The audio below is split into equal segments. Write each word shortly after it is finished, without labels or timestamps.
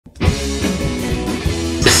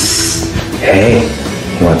Hey,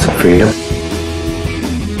 you want some freedom?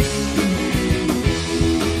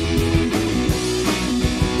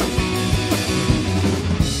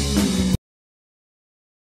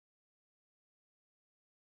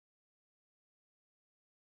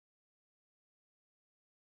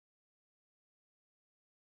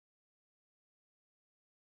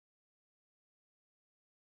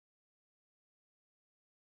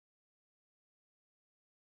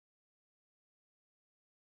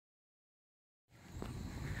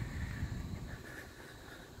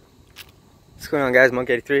 What's going on, guys?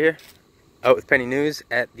 Munkay83 here, out with Penney News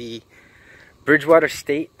at the Bridgewater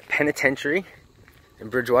State Penitentiary in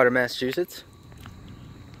Bridgewater, Massachusetts.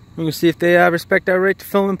 We're going to see if they respect our right to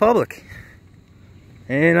film in public.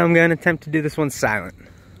 And I'm going to attempt to do this one silent.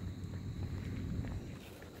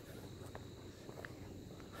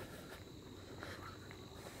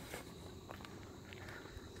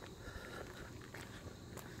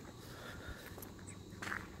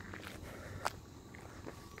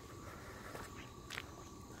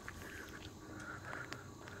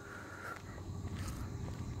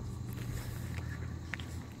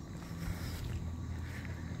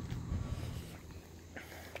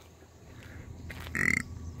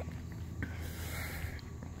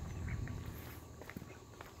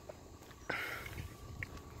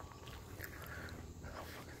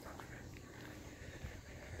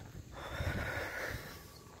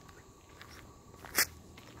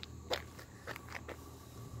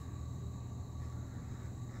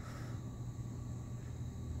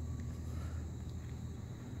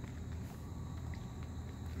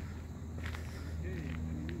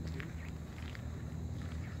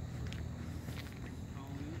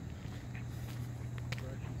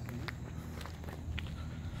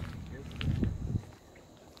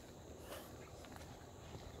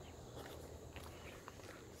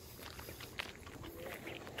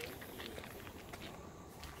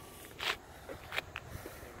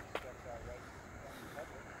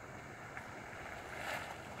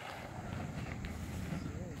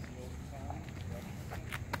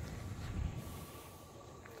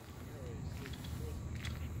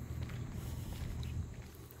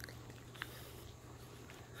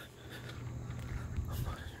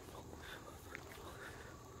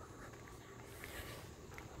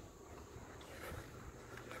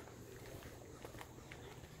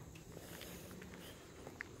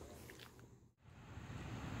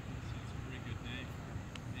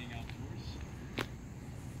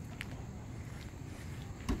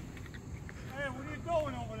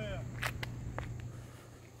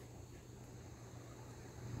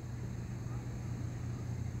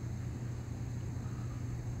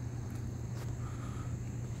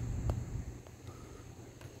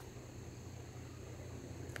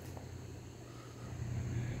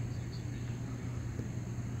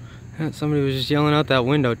 Somebody was just yelling out that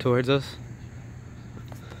window towards us.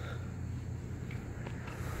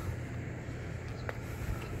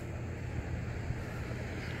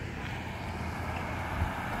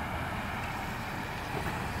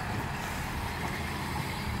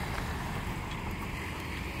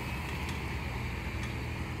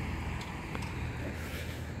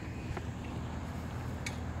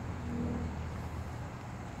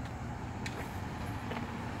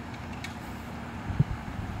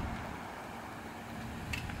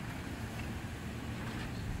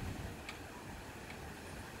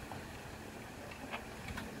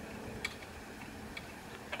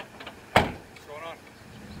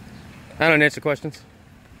 I don't answer questions.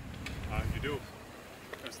 You do.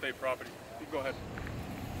 It's state property. You can go ahead.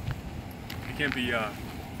 You can't be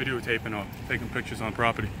videotaping or taking pictures on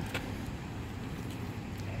property.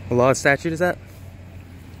 What law and statute is that?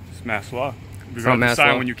 It's mass law. It's You not got the mass sign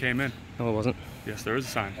law? when you came in. No, it wasn't. Yes, there is a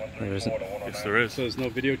sign. There isn't. Yes, there is. So there's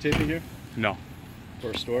no videotaping here? No.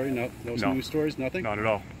 For a story? No news stories? Nothing? Not at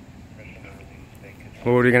all.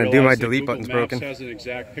 What were you going to do? My Realize that delete Google button's Maps broken. has an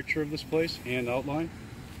exact picture of this place and outline.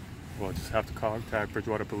 We'll just have to contact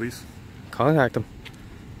Bridgewater Police. Contact them.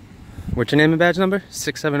 What's your name and badge number?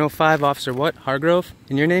 6705, Officer what? Hargrove?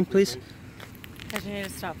 And your name, please? Because you need to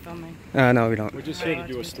stop filming. No, we don't. We're just here to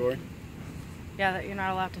do a story. Yeah, that you're not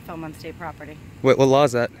allowed to film on state property. What law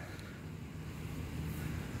is that?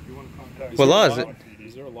 What law is it?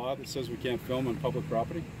 Is there a law that says we can't film on public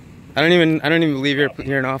property? I don't even believe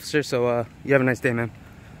you're an officer, so you have a nice day, man.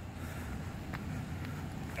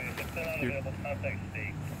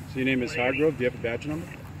 So your name is Hargrove. Do you have a badge number?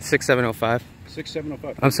 6705.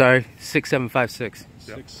 6705. I'm sorry, 6756.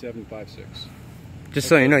 6756. Just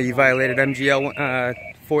so you know, you violated MGL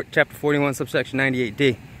Chapter 41, subsection 98D.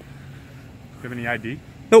 You have any ID?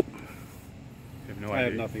 Nope. You have no ID? I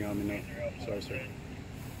have nothing on me, no. Sorry, sir.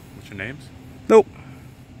 What's your names? Nope.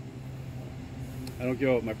 I don't give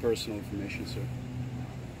out my personal information, sir.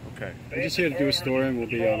 Okay. I'm just here to do a story and we'll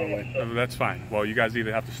be on our way. That's fine. Well, you guys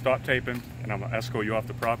either have to stop taping and I'm going to escort you off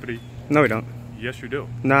the property. No, we don't. Yes, you do.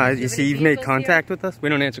 Nah, you see, you've made vehicles contact with us. We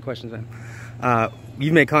don't answer questions, man.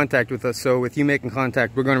 You've made contact with us, so with you making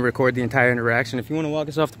contact, we're going to record the entire interaction. If you want to walk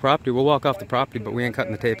us off the property, we'll walk off the property, but we ain't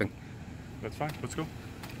cutting the taping. That's fine. Let's go.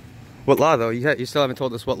 What law, though? You still haven't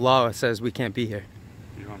told us what law says we can't be here.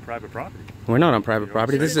 You're on private property. We're not on private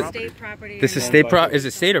property. This This is is state property. this is state pro. Is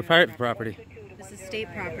it state or private property? This is state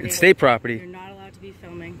property. It's state property. You're not allowed to be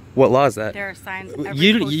filming. What law is that? There are signs. every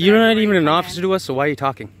You're poster not everywhere even you an come officer in. to us, so why are you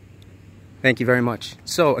talking? Thank you very much.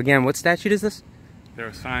 So again, what statute is this? There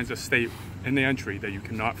are signs that state in the entry that you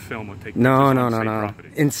cannot film or take pictures No, on no, no, state no. property.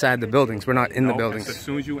 Inside the buildings. We're not in the No, buildings. As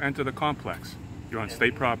soon as you enter the complex, you're on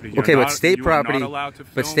state property. You're Okay, not, but state you property. are not allowed to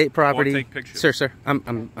film But state or property. take pictures. Sir,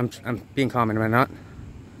 I'm being common, am I not?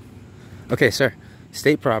 Okay, sir.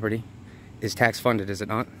 State property is tax funded, is it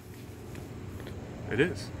not? It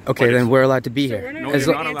is. Okay, But then it's- we're allowed to be So here. we're No, As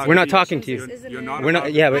you're lo- not allowed we're to not be talking here. to you. You're not We're not.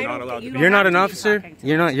 allowed- Yeah, you're but not allowed to you be you're not have an to be officer. talking to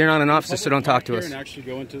You're not. You're not an Can officer, so don't public talk to park us. here and actually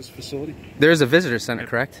go into this facility? There is a visitor center,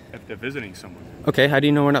 correct? If they're visiting someone, Okay, how do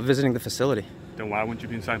you know we're not visiting the facility? then why wouldn't you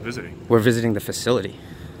be inside visiting? We're visiting the facility. You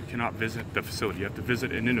cannot visit the facility. You have to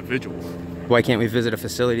visit an individual. Why can't we visit a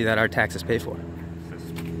facility that our taxes pay for?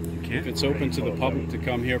 You If can't. it's open to the public to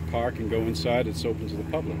come here, park, and go inside, it's open to the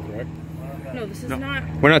public, correct? No, this is No. not.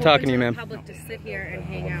 We're not open talking to you, the ma'am. Public to sit here and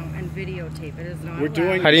hang out and videotape. It is not. We're allowed.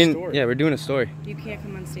 doing- How do you? Story. Yeah, we're doing a story. You can't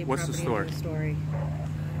come on state What's the property and do a story.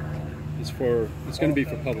 It's going to be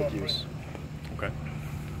for public use. Okay.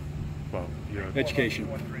 Well, Education.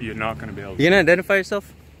 you're not going to be able You to. gonna identify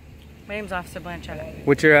yourself? My name's Officer Blanchard.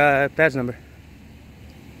 What's your badge number?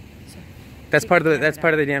 That's part of the. That's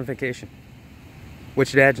part of the identification.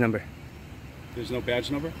 What's your badge number? There's no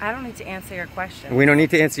badge number? I don't need to answer your question. We don't need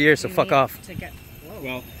to answer yours, so You fuck need off. to get-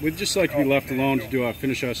 Well, we'd just like to be left alone to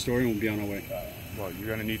finish our story and we'll be on our way. Well, you're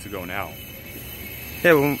going to need to go now.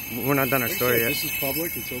 Yeah, we're not done our story yet. This is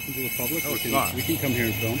public. It's open to the public. No, we, it's can, not. we can come here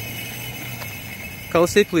and film. Call the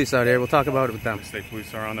state police out here. We'll talk about it with them. The state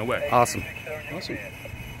police are on their way. Awesome. Awesome.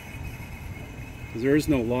 Because there is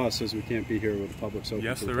no law that says we can't be here with the public's open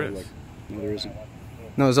Yes, to the there public. is. No, there isn't.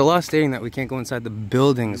 No, there's a law stating that we can't go inside the You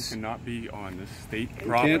buildings. cannot be on the state We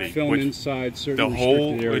property. can't film which inside certain the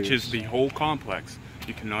whole, restricted areas. which is the whole complex.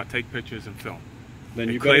 You cannot take pictures and film. Then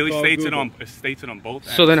you It better clearly call states Google. it states it on both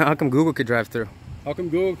ends. So then, how come Google could drive through? How come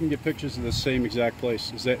Google can get pictures of the same exact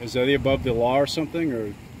place? Is that above the law or something, or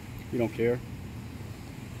you don't care?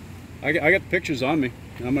 I got the pictures on me,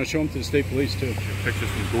 and I'm going to show them to the state police too. Pictures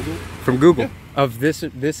from Google. From Google of this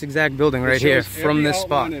exact building right It here, shows from every this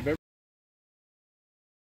spot. outline of every-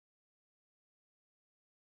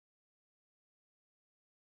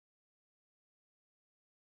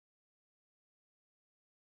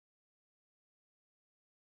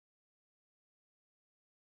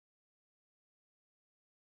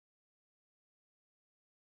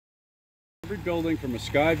 every building from a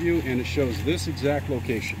sky view, and it shows this exact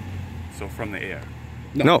location. So from the air.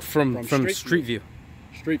 No, from street view.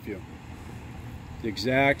 Street view. The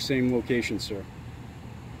exact same location, sir.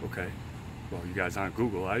 Okay. Well, you guys aren't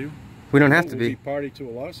Google, are you? We don't have to We'll be. party to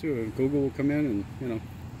a lawsuit, and Google will come in, and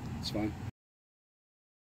it's fine.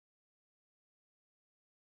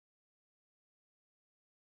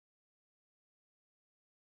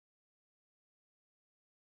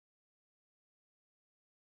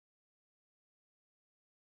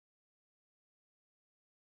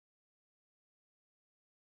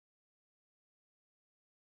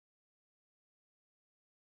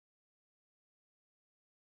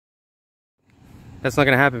 That's not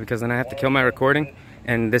gonna happen because then I have to kill my recording,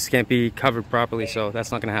 and this can't be covered properly. So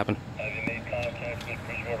that's not gonna happen. Have you made contact with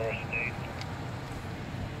Bridgewater State?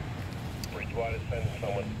 Bridgewater sending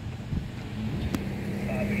someone.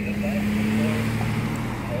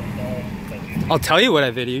 I'll tell you what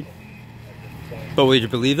I videoed, but would you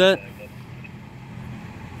believe that?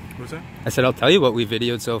 What was that? I said I'll tell you what we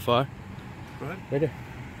videoed so far. Go ahead. Right here.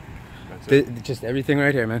 That's it. Just everything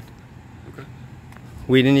right here, man. Okay.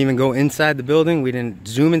 We didn't even go inside the building. We didn't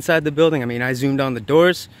zoom inside the building. I mean, I zoomed on the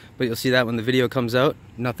doors, but you'll see that when the video comes out.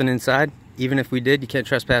 Nothing inside. Even if we did, you can't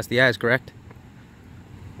trespass the eyes, correct?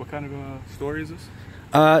 What kind of story is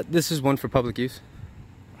this? This is one for public use.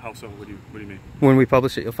 How so? What do you mean? When we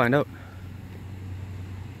publish it, you'll find out.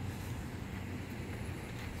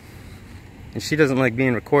 And she doesn't like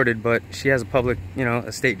being recorded, but she has a public,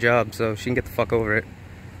 a state job, so she can get the fuck over it.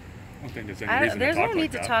 don't think there's any reason There's to talk no like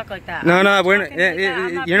need that. to talk like that. No, I'm no, not we're talking like that.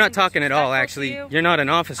 I'm you're not being talking at all, disrespectful to actually. you. You're not an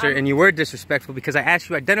officer, and you were disrespectful because I asked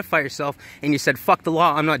you to identify yourself, and you said, fuck the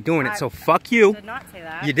law, I'm not doing it. So fuck you. I did not say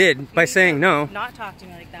that. You did, by need saying to no. Not talk to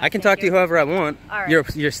me like that. I can Thank talk to you however I want. All right.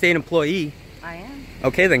 You're a state employee. I am.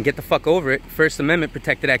 Okay, then get the fuck over it. First Amendment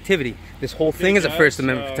protected activity. This whole thing is a First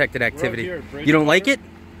Amendment protected activity. You don't like it?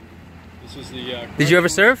 This is the. Did you ever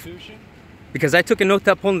serve? Constitution. Because I took an oath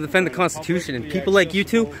to uphold and defend the Constitution, and people like you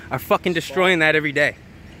two are fucking destroying that every day.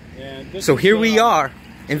 And this So is, here we are,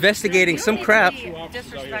 investigating You some need to crap. be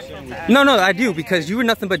disrespectful to us. No, I do, because you were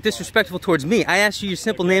nothing but disrespectful towards me. I asked you your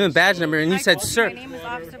simple name and badge number, and you said, My sir. name is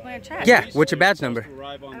Officer Blanchett. Yeah, what's your badge number?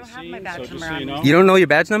 Arrive on I the don't have scene, my badge so just number so on you me. know. You don't know your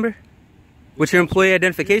badge number? What's your employee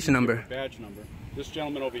identification number? Badge number. This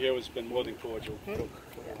gentleman over here has been more than cordial.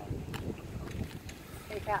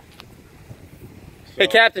 Hey, Cap. Hey,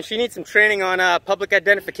 Captain, she needs some training on public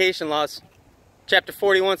identification laws. Chapter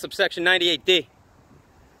 41, subsection 98D.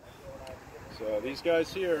 So these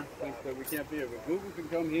guys here think that we can't be here, but Google can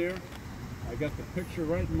come here. I got the picture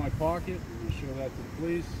right in my pocket. I'm going to show that to the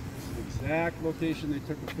police. This is the exact location they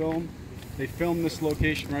took the film. They filmed this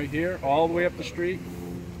location right here, all the way up the street.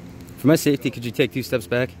 For my safety, could you take 2 steps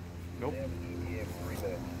back? Nope.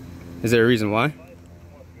 Is there a reason why?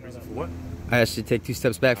 Reason for what? I asked you to take 2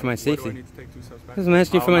 steps back for my Why do I safety. need to take 2 steps back? Because I'm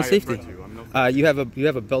asking you How for am my I a safety. threat to you? I'm no threat. You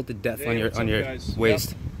have a belted death on Hey, your what's up, guys?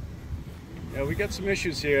 waist. Yeah, we got some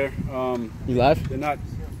issues here. You live? They're not.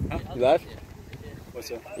 You live? What's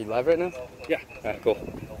that? You live right now? Yeah. Alright, cool.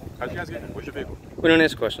 How'd you guys get here? Where's your vehicle? We don't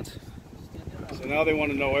answer questions. So now they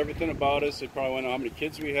want to know everything about us. They probably want to know how many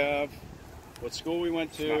kids we have, what school we went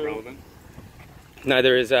It's not to. relevant.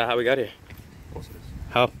 Neither is how we got here. Of course it is.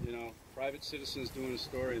 How? You know, private citizens doing a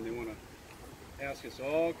story, and they want to ask us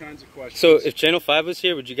all kinds of questions. So if Channel 5 was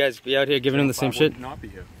here, would you guys be out here giving them the same Channel shit? 5 would not be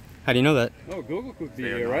here. How do you know that? Oh, Google could be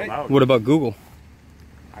They are here, not right? allowed. What about Google?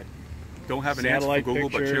 Don't have an answer for Satellite Google,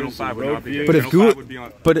 but pictures Channel 5 and would road not be here. views. But if Channel Google- 5 would be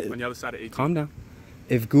on the other side of 18. Calm down.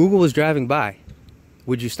 If Google was driving by,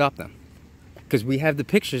 would you stop them? Because we have the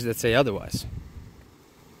pictures that say otherwise.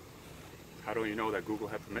 How do you know that Google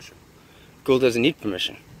had permission? Google doesn't need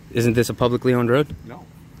permission. Isn't this a publicly owned road? No,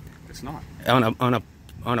 it's not. On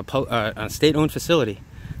a state-owned facility,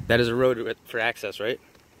 that is a road for access, right?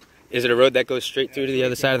 Is it a road that goes straight through to the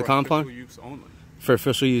other side of the For compound? official use only. For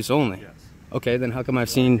official use only? Yes. Okay, then how come I've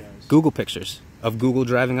seen Google pictures of Google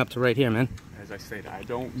driving up to right here, man? As I said, I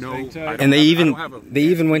don't know. Stay tight. I don't And they have- I even don't have a they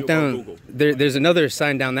even went view about down. Google. There's another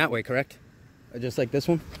sign down that way, correct? Just like this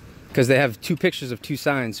one, because they have 2 pictures of 2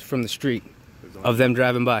 signs from the street There's of them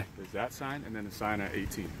driving by. There's that sign and then the sign at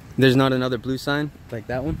 18. There's not another blue sign like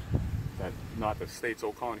that one. That's not the state's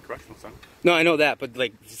Old Colony Correctional Center. No, I know that, but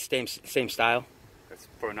like same style. That's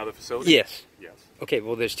for another facility. Yes. Yes. Okay.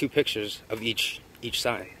 Well, there's 2 pictures of each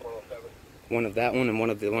sign. One of that one and one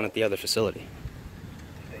of the one at the other facility.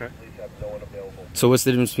 Okay. So what's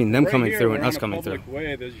the difference between them Right coming here, through we're and on us a coming through? public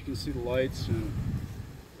way. There's, you can see the lights, and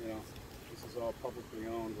you know, this is all publicly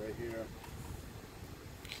owned right here.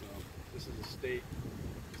 So this is a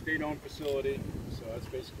state-owned facility. So that's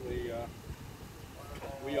basically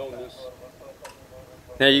we own this.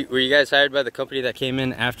 Now, were you guys hired by the company that came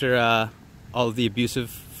in after all of the abusive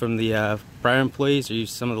from the prior employees, or you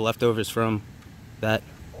some of the leftovers from that?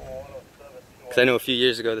 Because I know a few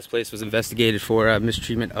years ago this place was investigated for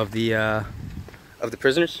mistreatment of the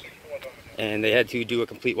prisoners, and they had to do a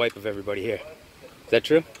complete wipe of everybody here. Is that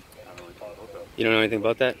true? You don't know anything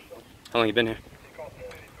about that? How long you been here?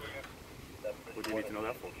 What do you need to know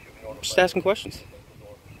that for? Just asking questions.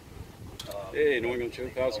 Hey, New England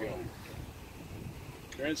Church, how's it going?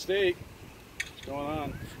 Grand State, what's going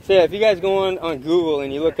on? So yeah, if you guys go on Google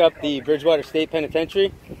and you look up the Bridgewater State Penitentiary,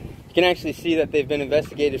 you can actually see that they've been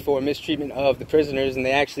investigated for mistreatment of the prisoners, and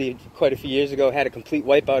they actually, quite a few years ago, had a complete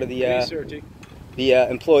wipeout of the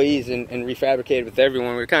employees and refabricated with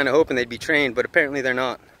everyone. We were kind of hoping they'd be trained, but apparently they're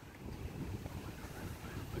not.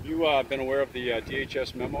 Have you been aware of the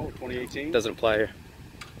DHS memo 2018? Doesn't apply here.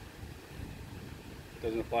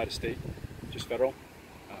 Doesn't apply to state, just federal?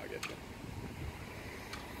 Oh, I get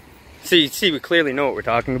you. See, we clearly know what we're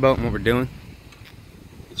talking about and what we're doing.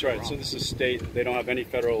 That's right, so this is state. They don't have any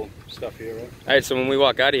federal stuff here, right? All right, so when we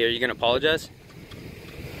walk out of here, are you going to apologize?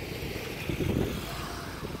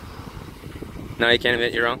 No, you can't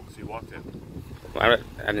admit you're wrong? So you walked in. Well,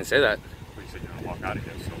 I didn't say that. But you said you're going to walk out of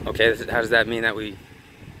here. So Okay, how does that mean that we...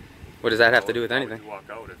 What does that have to do with Why anything? would you walk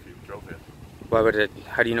out if you drove in? Why would it...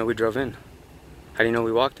 How do you know we drove in? How do you know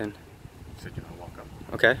we walked in? You said you're going to walk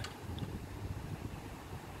out. Okay.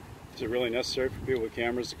 Is it really necessary for people with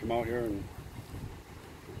cameras to come out here and...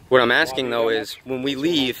 What I'm asking though is, when we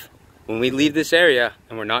leave, when we leave this area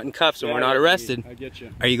and we're not in cuffs and Yeah, we're not arrested, I get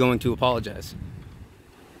you. are you going to apologize?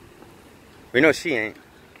 We know she ain't.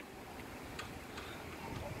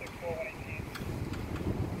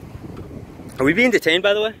 Are we being detained,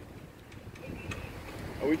 by the way?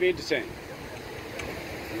 Are we being detained?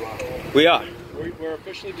 We are. We're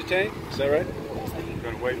officially detained? Is that right?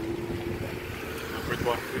 We're gonna wait.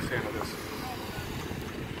 Bridgewater, please handle this.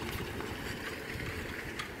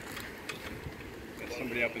 Got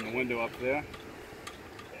somebody up in the window up there.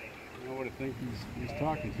 I don't know what I think he's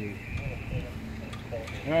talking to.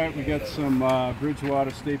 All right, we got some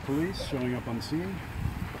Bridgewater State Police showing up on the scene.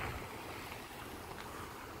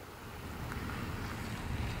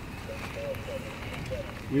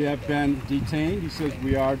 We have been detained. He says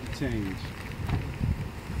we are detained.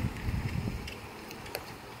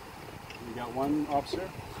 We got one officer.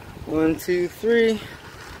 1, 2, 3. We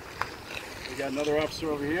got another officer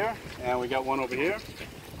over here, and we got one over here.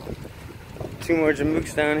 2 more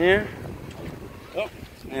jamooks down here. Oh,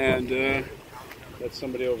 and that's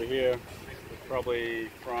somebody over here, probably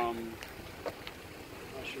from, not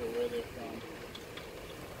sure where they're from.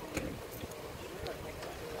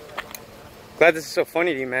 Glad this is so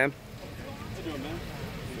funny to you, man. How you doing, man?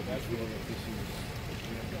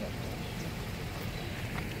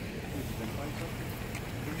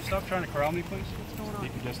 Could you stop trying to corral me, please? What's going on?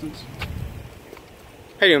 Keep your distance.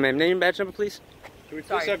 How you doing, ma'am? Name and badge number, please. Can we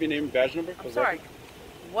please have your name and badge number? I'm sorry.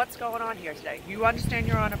 What's going on here today? You understand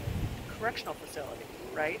you're on a correctional facility,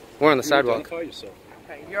 right? We're on the Can you sidewalk. Identify yourself.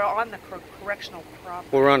 Okay, you're on the correctional property.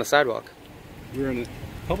 Well, we're on the sidewalk. We're in a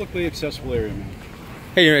publicly accessible area, man.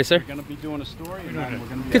 Hey, you ready, sir? We're going to be doing a story, and then we're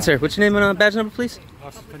going to be Good, sir. What's your name and badge number, please?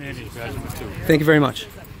 Officer Penney, badge number 2. Thank you very much.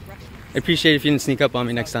 I appreciate it if you didn't sneak up on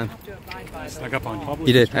me next time. Snuck up on you. Public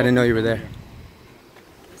You did. I accessible didn't know you were area. there.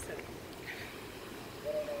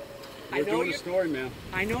 We're doing a story, man.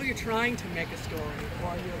 I know you're trying to make a story,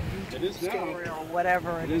 or It your is YouTube now. story, or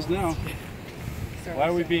whatever It is now. Why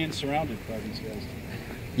are we being surrounded by these guys?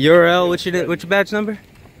 URL, what's your badge number?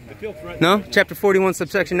 I feel threatened. No? Chapter 41,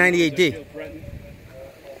 subsection I 98D. feel threatened.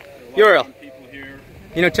 URL. People here.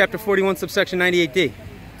 You know, chapter 41, subsection 98D.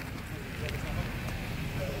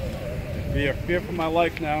 Fear for my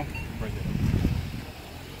life now.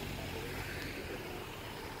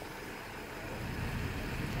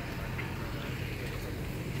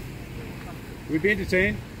 Are we being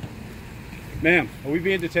detained? Ma'am, are we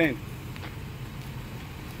being detained?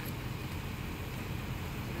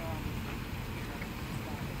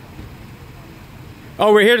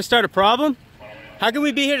 Oh, we're here to start a problem? How can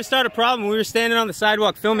we be here to start a problem when we were standing on the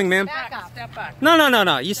sidewalk filming, ma'am? Step back.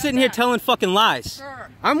 No. You're sitting here telling fucking lies. Sir,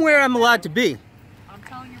 I'm where I'm allowed to be. I'm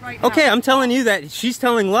telling you right now. Okay, I'm telling you that she's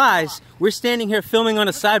telling lies. We're standing here filming on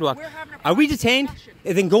a sidewalk. We're having a Are we private detained? discussion.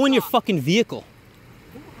 Then go in your fucking vehicle.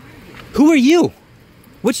 Who are you?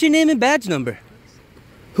 What's your name and badge number?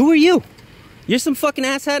 Who are you? You're some fucking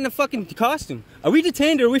asshat in a fucking costume. Are we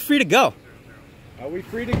detained or are we free to go? Are we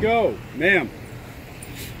free to go? Ma'am,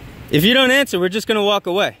 If you don't answer, we're just gonna walk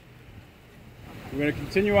away. we're going to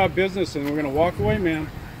continue our business and we're going to walk away, ma'am.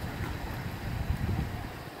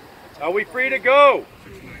 Are we free to go?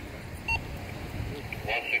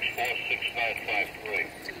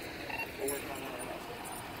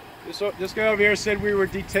 1646953. This guy over here said we were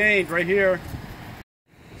detained right here.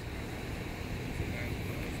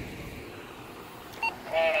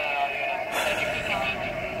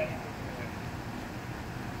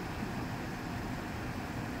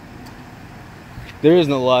 There is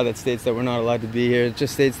no law that states that we're not allowed to be here. It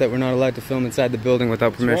just states that we're not allowed to film inside the building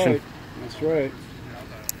without permission. That's right.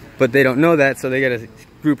 But they don't know that, so they gotta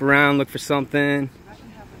group around, look for something.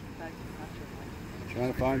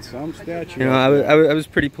 Trying to find some statue. You know, I was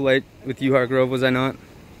pretty polite with you, Hargrove, was I not?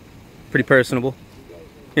 Pretty personable.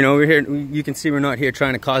 You know, we're here. You can see we're not here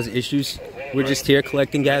trying to cause issues. We're just here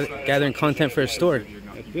collecting, gathering content for a story.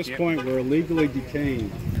 At this point, we're illegally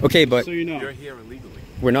detained. Okay, but So you know. You're here illegally.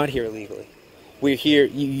 we're not here illegally. We're here.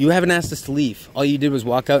 You haven't asked us to leave. All you did was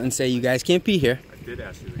walk out and say you guys can't be here. I did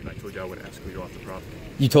ask you, and I told you I would escort you off the property.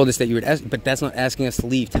 You told us that you would, but that's not asking us to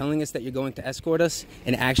leave. Telling us that you're going to escort us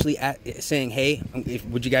and actually saying, "Hey,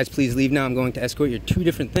 would you guys please leave now? I'm going to escort you." Are two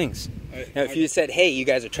different things. Now, if you had said, "Hey, you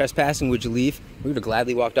guys are trespassing, would you leave?" We would have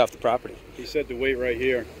gladly walked off the property. He said to wait right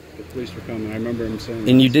here. The police were coming. I remember him saying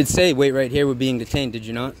And you did say, "Wait right here. We're being detained." Did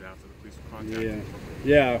you not? It was after the police were contacted.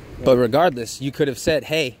 Yeah. But regardless, you could have said,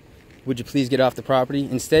 "Hey, would you please get off the property?"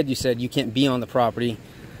 Instead, you said you can't be on the property.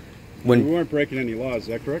 We weren't breaking any laws, is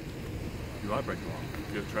that correct? You are breaking the law.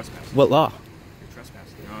 You're trespassing. What law? You're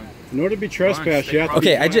trespassing. You're on- In order to be trespassed, you have to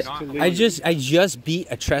Okay, be I to leave. just beat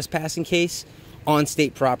a trespassing case on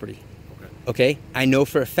state property. Okay. Okay? I know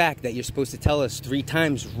for a fact that you're supposed to tell us 3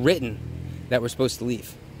 times written that we're supposed to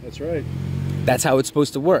leave. That's right. That's how it's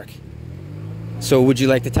supposed to work. So would you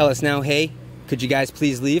like to tell us now, hey, could you guys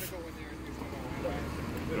please leave?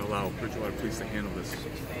 They don't allow Bridgewater police to handle this.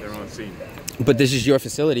 They're on scene. But this is your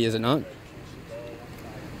facility, is it not?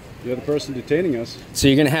 You're the person detaining us. So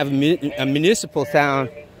you're going to have a municipal town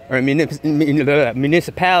or a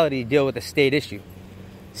municipality deal with a state issue.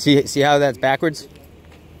 See how that's backwards?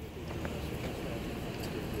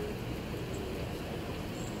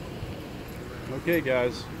 Okay,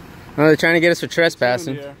 guys. Oh, they're trying to get us for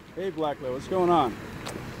trespassing. Hey, Blacklow, what's going on?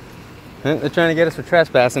 They're trying to get us for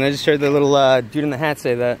trespassing. I just heard the little dude in the hat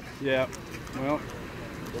say that. Yeah. Well,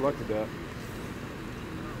 good luck with that.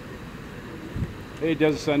 Hey,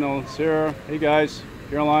 Desert Sentinel, Sarah. Hey, guys.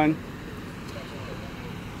 Caroline.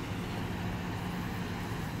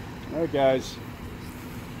 All right, guys.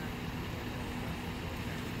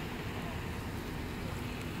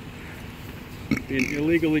 Being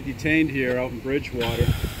illegally detained here out in Bridgewater.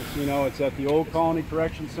 As you know, it's at the Old Colony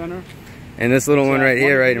Correction Center. And this little one right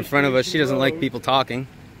here, right in front of us, she doesn't like people talking.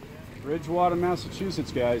 Bridgewater,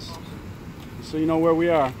 Massachusetts, guys. Just so you know where we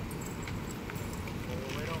are.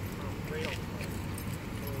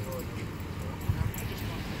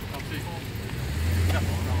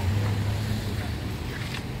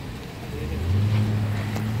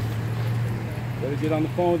 Better get on the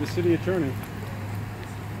phone with the city attorney.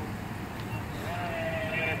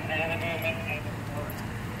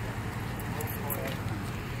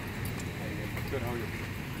 Good, how are you?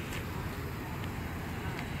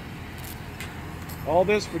 All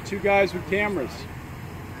this for 2 guys with cameras.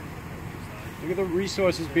 Look at the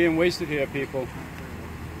resources being wasted here, people.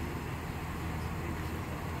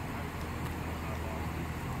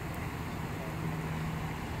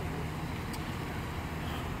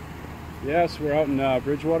 Yes, we're out in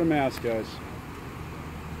Bridgewater, Mass, guys.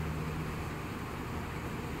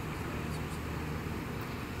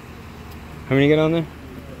 How many get on there?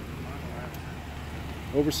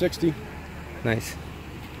 Over 60. Nice.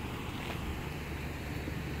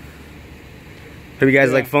 Hope you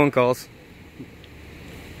guys like phone calls.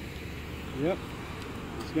 Yep.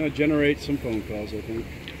 It's going to generate some phone calls, I think.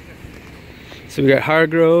 So we got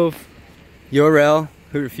Hargrove, Yorel,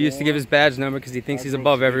 who refused to give his badge number because he thinks he's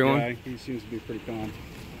above everyone. Guy. He seems to be pretty calm.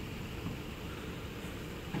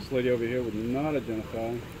 This lady over here would not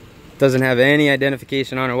identify. Doesn't have any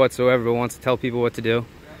identification on her whatsoever, but wants to tell people what to do.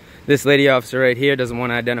 This lady officer right here doesn't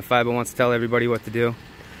want to identify, but wants to tell everybody what to do.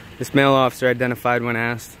 This male officer identified when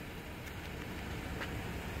asked.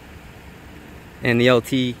 And the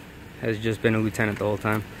LT has just been a lieutenant the whole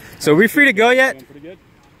time. So are we free to go yet? Pretty good.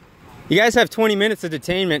 You guys have 20 minutes of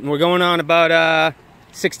detainment, and we're going on about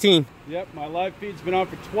 16. Yep, my live feed's been on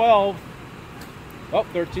for 12. Oh,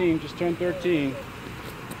 13, just turned 13.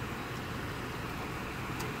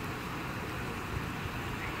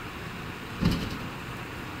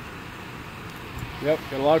 Yep,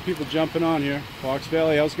 got a lot of people jumping on here. Fox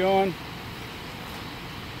Valley, how's it going?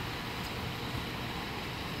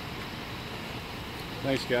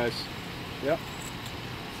 Thanks, guys. Yep.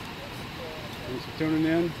 Thanks for tuning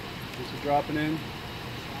in. Thanks for dropping in.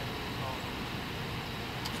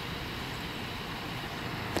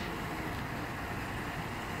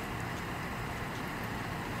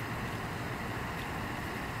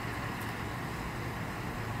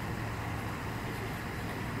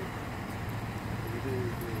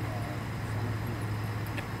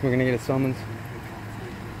 We're gonna get a summons.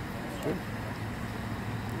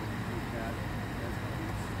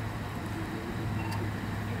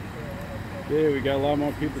 Okay, we got a lot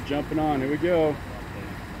more people jumping on. Here we go.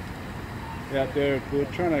 Yeah, they're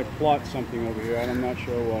trying to plot something over here. I'm not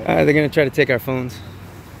sure what. They're gonna try to take our phones.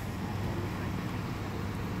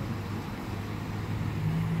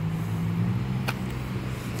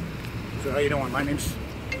 So how you doing? My name's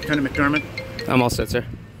Lieutenant McDermott. I'm all set, sir.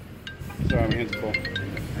 Sorry, my hands are full.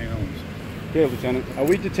 Hang on. Okay, Lieutenant. Are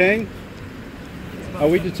we detained? Are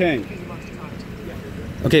we detained?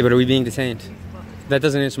 Okay, but are we being detained? That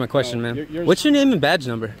doesn't answer my question, ma'am. What's your name and badge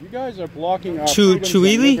number? You guys are blocking our freedoms and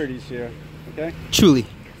liberties here. Okay? Chuli.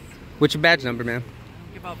 What's your badge number, ma'am?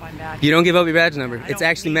 Give out my badge. You don't give up your badge number. It's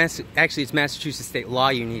actually it's Massachusetts state law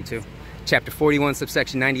you need to. Chapter 41,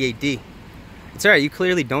 subsection 98D. It's all right. You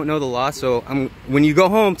clearly don't know the law, so when you go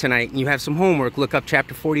home tonight and you have some homework, look up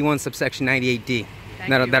chapter 41, subsection 98D.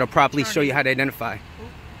 That'll properly show you how to identify.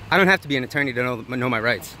 I don't have to be an attorney to know my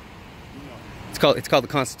rights. It's called the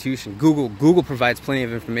Constitution. Google provides plenty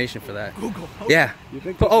of information for that. Google. Yeah.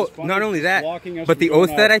 Not only that, but the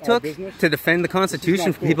oath that I took to defend the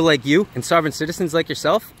Constitution for people like you and sovereign citizens like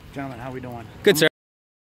yourself. Gentlemen, how we doing? Good, sir.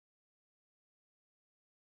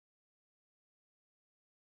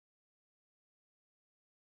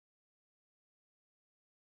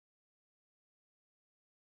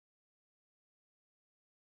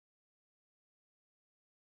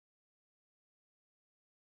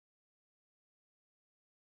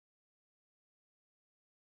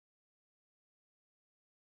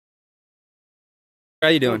 How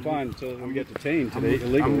you doing? Fine until we get detained today I'm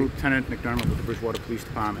illegally. Lieutenant McDermott with the Bridgewater Police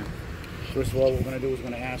Department. First of all, what we're going to do is we're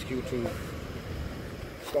going to ask you to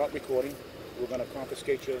stop recording. We're going to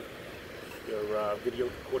confiscate your video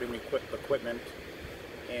recording equipment,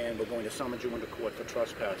 and we're going to summon you into court for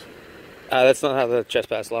trespassing. That's not how the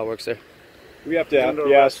trespass law works, sir. We have to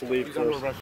be asked to leave first.